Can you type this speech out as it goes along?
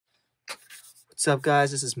What's up, guys?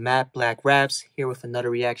 This is Matt Black Raps here with another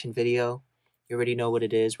reaction video. You already know what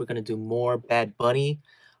it is. We're gonna do more Bad Bunny.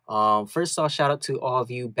 First off, shout out to all of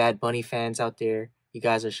you Bad Bunny fans out there. You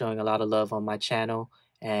guys are showing a lot of love on my channel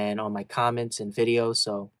and on my comments and videos,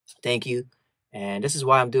 so thank you. And this is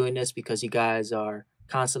why I'm doing this, because you guys are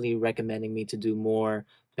constantly recommending me to do more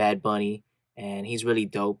Bad Bunny, and he's really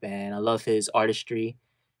dope, and I love his artistry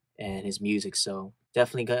and his music, so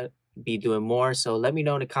definitely gonna be doing more. So let me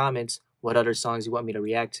know in the comments what other songs you want me to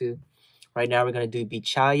react to. Right now we're gonna do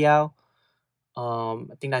Bichiyal. I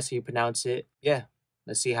think that's how you pronounce it. Yeah,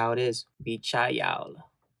 let's see how it is. Bichiyal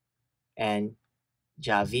and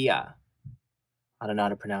Yaviah. I don't know how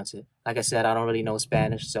to pronounce it. Like I said, I don't really know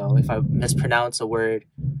Spanish, so if I mispronounce a word,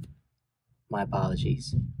 my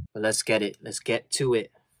apologies. But let's get it. Let's get to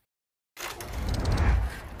it.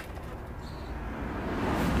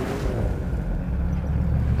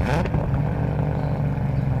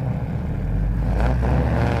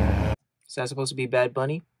 Is that supposed to be Bad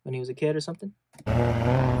Bunny when he was a kid or something?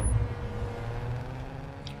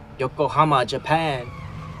 Yokohama, Japan.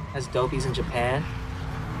 That's dope. He's in Japan.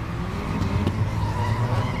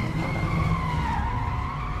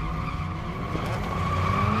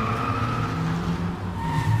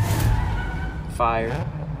 Fire.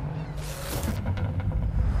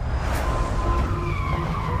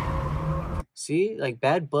 See, like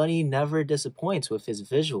Bad Bunny never disappoints with his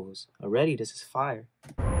visuals. Already, this is fire.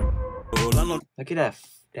 Look at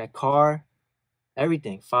that car,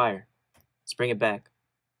 everything, fire. Let's bring it back.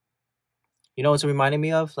 You know what's reminding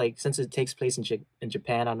me of? Like, since it takes place in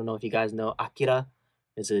Japan, I don't know if you guys know Akira.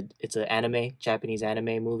 It's an anime, Japanese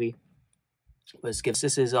anime movie. But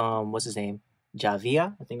this is what's his name?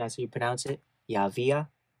 Yaviah, I think that's how you pronounce it. Yaviah.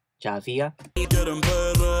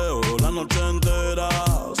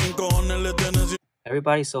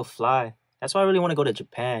 Everybody's so fly. That's why I really want to go to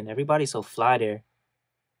Japan. Everybody's so fly there.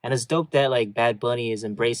 And it's dope that like Bad Bunny is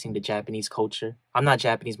embracing the Japanese culture. I'm not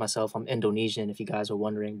Japanese myself. I'm Indonesian, if you guys are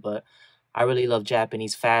wondering. But I really love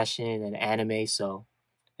Japanese fashion and anime. So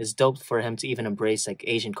it's dope for him to even embrace like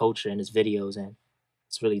Asian culture in his videos. And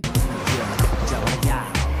it's really dope.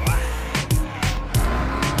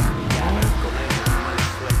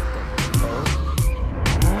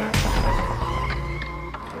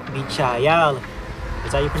 Bichiyal.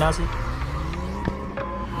 Is that how you pronounce it?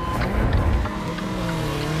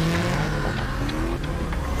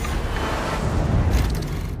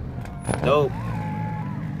 Dope.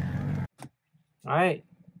 Alright.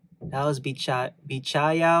 That was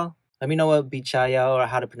Bichiyal. Let me know what Bichiyal or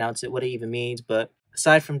how to pronounce it, what it even means. But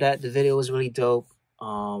aside from that, the video was really dope.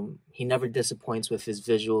 He never disappoints with his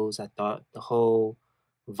visuals. I thought the whole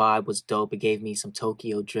vibe was dope. It gave me some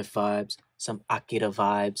Tokyo Drift vibes, some Akira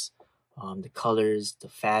vibes. The colors, the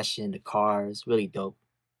fashion, the cars, really dope.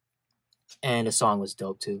 And the song was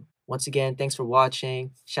dope too. Once again, thanks for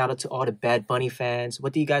watching. Shout out to all the Bad Bunny fans.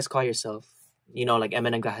 What do you guys call yourself? You know, like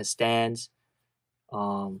Eminem got his stands.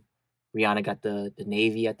 Rihanna got the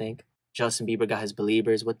Navy, I think. Justin Bieber got his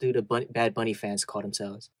Beliebers. What do the Bad Bunny fans call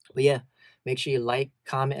themselves? But yeah, make sure you like,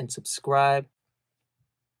 comment, and subscribe.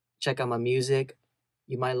 Check out my music.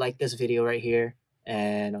 You might like this video right here.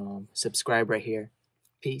 And subscribe right here.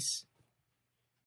 Peace.